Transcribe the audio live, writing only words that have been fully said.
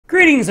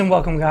Greetings and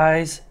welcome,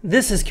 guys.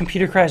 This is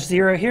Computer Crash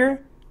Zero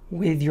here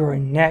with your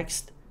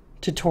next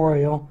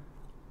tutorial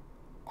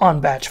on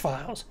batch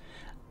files.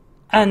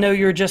 I know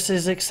you're just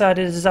as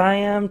excited as I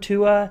am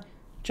to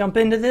jump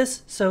into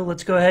this, so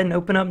let's go ahead and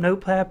open up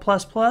Notepad++,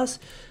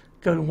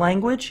 go to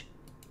Language,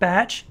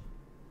 Batch,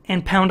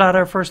 and pound out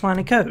our first line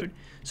of code.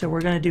 So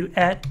we're going to do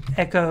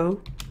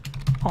 @echo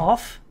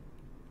off,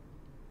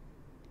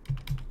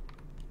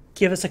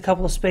 give us a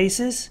couple of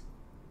spaces.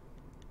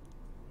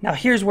 Now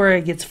here's where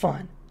it gets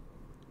fun.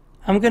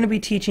 I'm going to be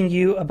teaching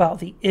you about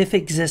the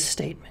if-exists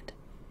statement.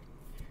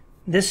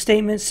 This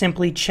statement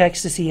simply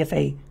checks to see if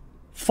a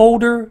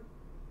folder,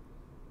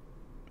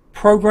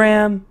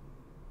 program,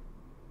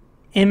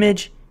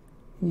 image,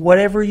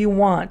 whatever you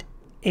want,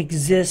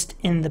 exists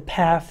in the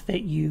path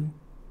that you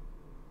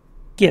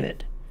give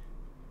it.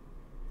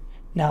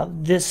 Now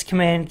this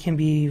command can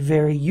be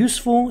very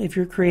useful if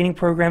you're creating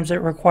programs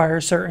that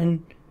require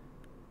certain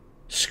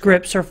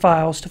scripts or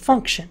files to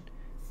function.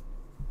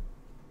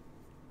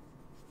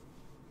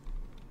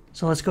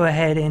 So let's go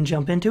ahead and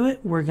jump into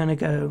it. We're going to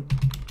go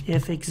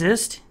if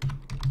exist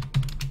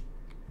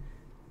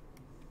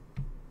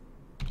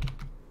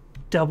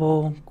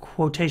double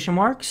quotation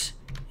marks,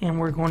 and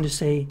we're going to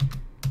say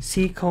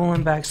C:\test.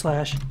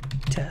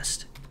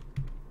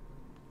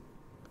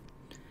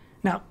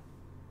 Now,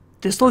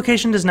 this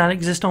location does not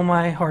exist on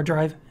my hard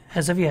drive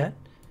as of yet.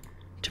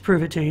 To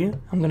prove it to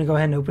you, I'm going to go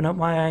ahead and open up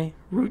my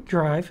root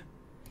drive,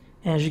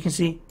 and as you can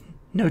see,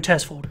 no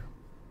test folder.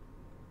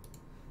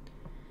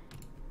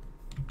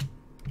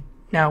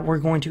 Now we're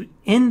going to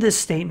end this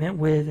statement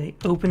with an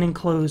open and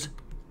close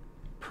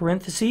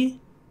parenthesis,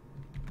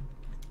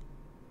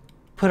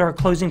 put our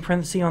closing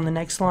parenthesis on the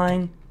next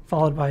line,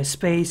 followed by a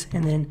space,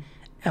 and then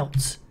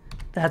else.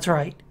 That's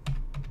right.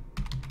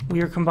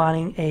 We are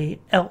combining a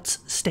else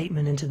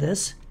statement into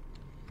this.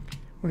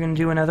 We're going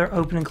to do another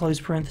open and close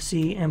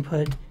parenthesis and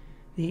put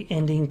the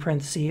ending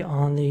parenthesis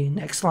on the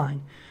next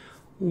line.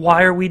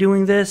 Why are we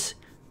doing this?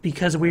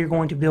 Because we are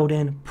going to build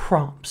in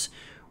prompts.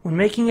 When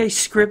making a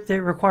script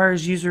that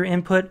requires user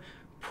input,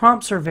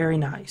 prompts are very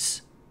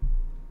nice.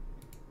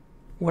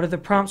 What are the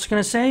prompts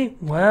going to say?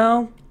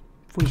 Well,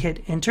 if we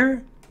hit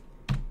enter,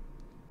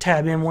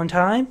 tab in one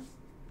time,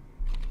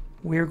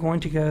 we're going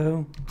to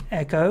go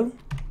echo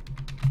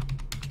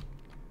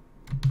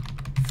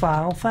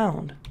file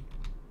found.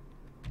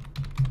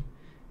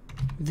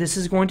 This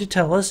is going to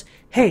tell us,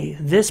 hey,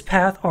 this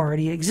path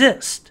already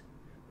exists.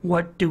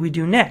 What do we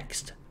do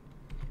next?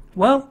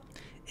 Well,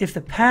 if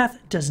the path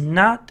does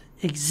not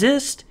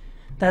exist,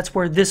 that's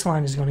where this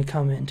line is going to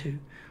come into.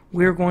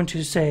 We're going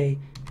to say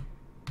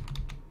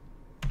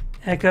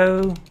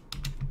echo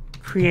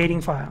creating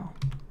file.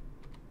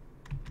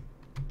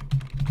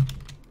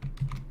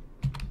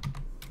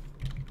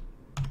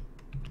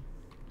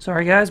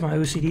 Sorry guys, my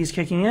OCD is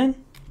kicking in.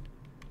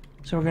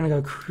 So we're going to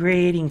go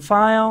creating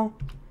file,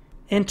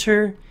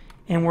 enter,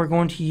 and we're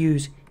going to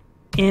use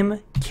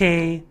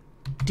mkdir.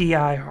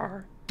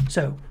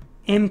 So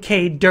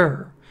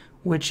mkdir,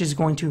 which is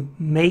going to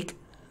make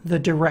the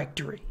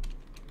directory,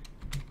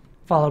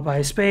 followed by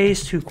a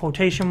space, two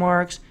quotation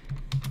marks,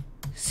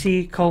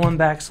 C:\test.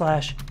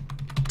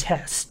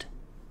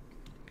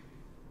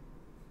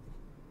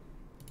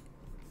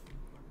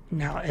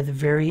 Now at the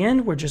very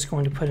end, we're just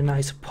going to put a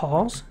nice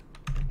pause.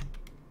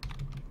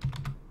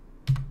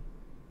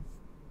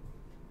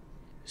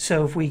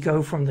 So if we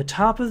go from the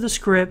top of the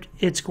script,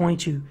 it's going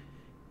to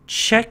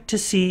check to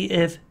see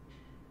if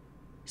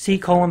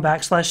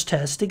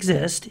C:\test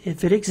exists.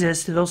 If it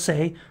exists, it'll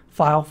say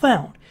file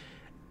found.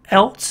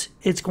 Else,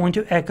 it's going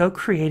to echo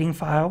creating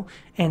file,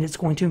 and it's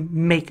going to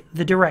make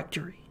the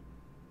directory.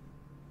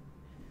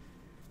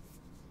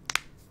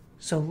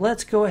 So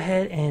let's go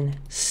ahead and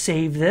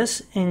save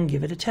this and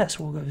give it a test.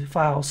 We'll go to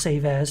File,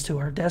 Save As to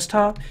our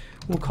desktop.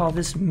 We'll call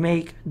this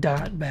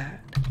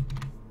make.bat.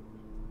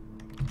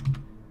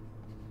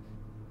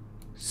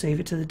 Save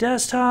it to the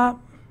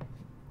desktop.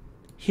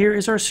 Here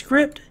is our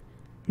script.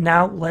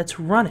 Now let's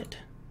run it.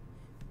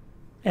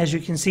 As you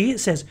can see,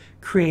 it says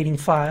creating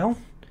file.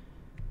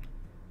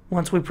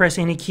 Once we press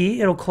any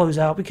key, it'll close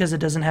out because it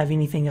doesn't have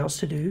anything else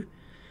to do.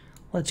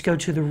 Let's go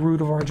to the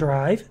root of our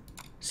drive,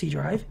 C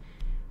drive.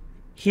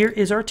 Here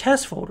is our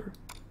test folder,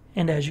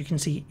 and as you can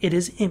see, it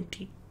is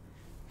empty.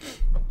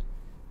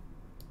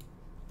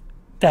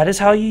 That is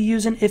how you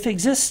use an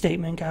if-exists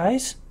statement,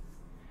 guys.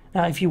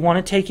 Now, if you want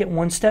to take it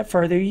one step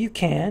further, you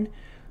can.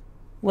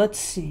 Let's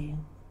see.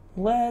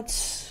 Do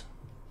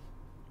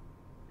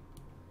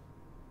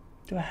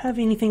I have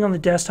anything on the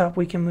desktop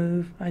we can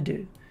move? I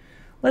do.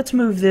 Let's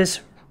move this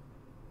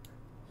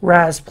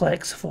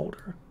Rasplex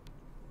folder.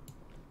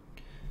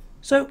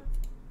 So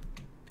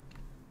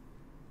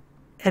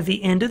at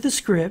the end of the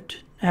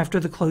script, after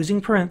the closing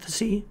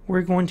parenthesis,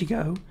 we're going to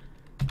go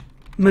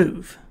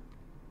move,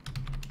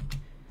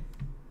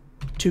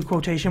 two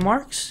quotation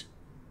marks,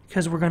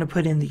 because we're going to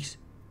put in the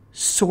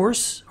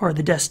source or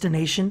the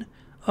destination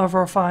of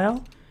our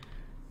file.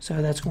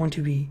 So that's going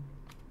to be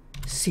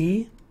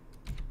C:\users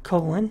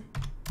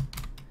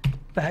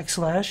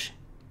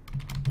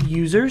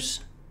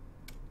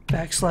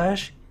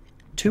backslash,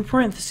 2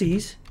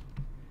 parentheses,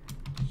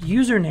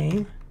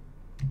 username,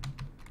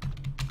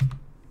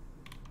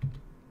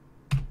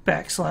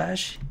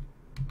 backslash,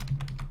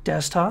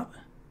 desktop,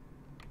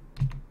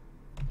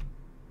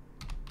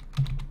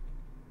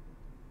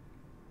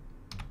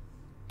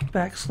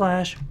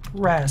 backslash,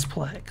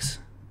 rasplex.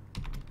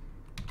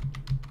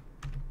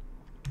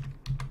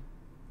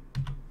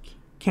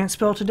 Can't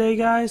spell today,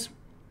 guys?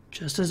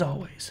 Just as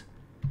always.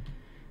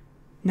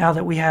 Now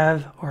that we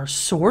have our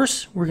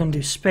source, we're going to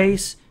do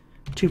space,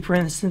 2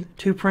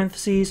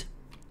 parentheses,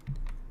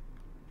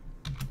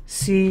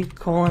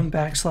 C:\test.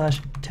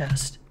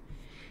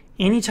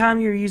 Anytime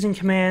you're using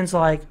commands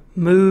like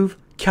move,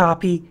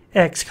 copy,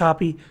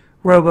 xcopy,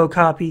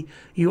 robocopy,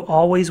 you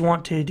always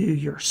want to do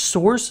your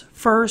source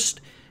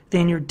first,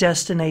 then your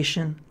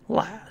destination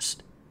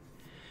last.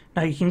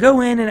 Now you can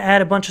go in and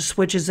add a bunch of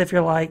switches if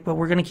you like, but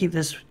we're going to keep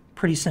this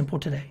pretty simple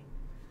today.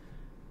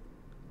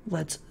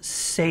 Let's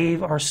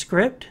save our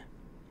script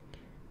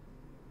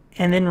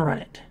and then run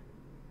it.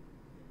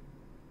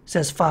 It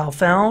says file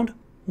found,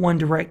 1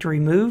 directory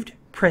moved,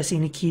 press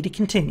any key to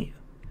continue.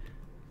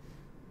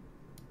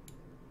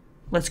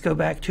 Let's go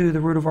back to the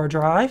root of our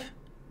drive,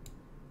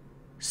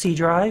 C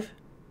drive,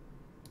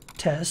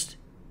 test,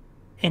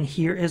 and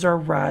here is our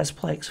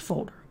rasplex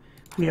folder.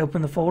 If we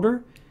open the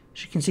folder,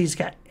 as you can see, it's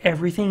got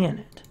everything in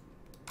it.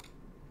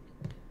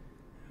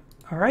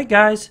 Alright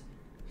guys,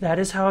 that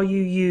is how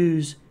you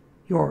use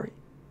your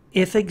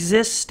if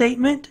exists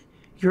statement,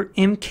 your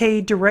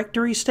mk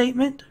directory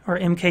statement, or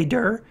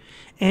mkdir,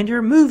 and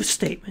your move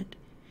statement.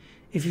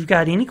 If you've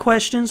got any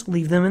questions,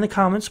 leave them in the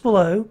comments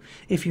below.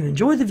 If you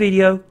enjoyed the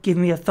video, give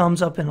me a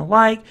thumbs up and a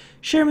like.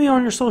 Share me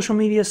on your social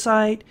media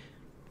site.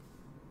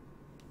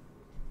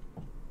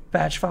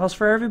 Batch files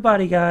for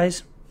everybody,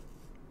 guys.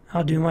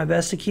 I'll do my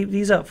best to keep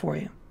these up for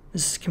you.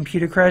 This is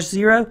Computer Crash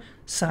Zero,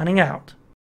 signing out.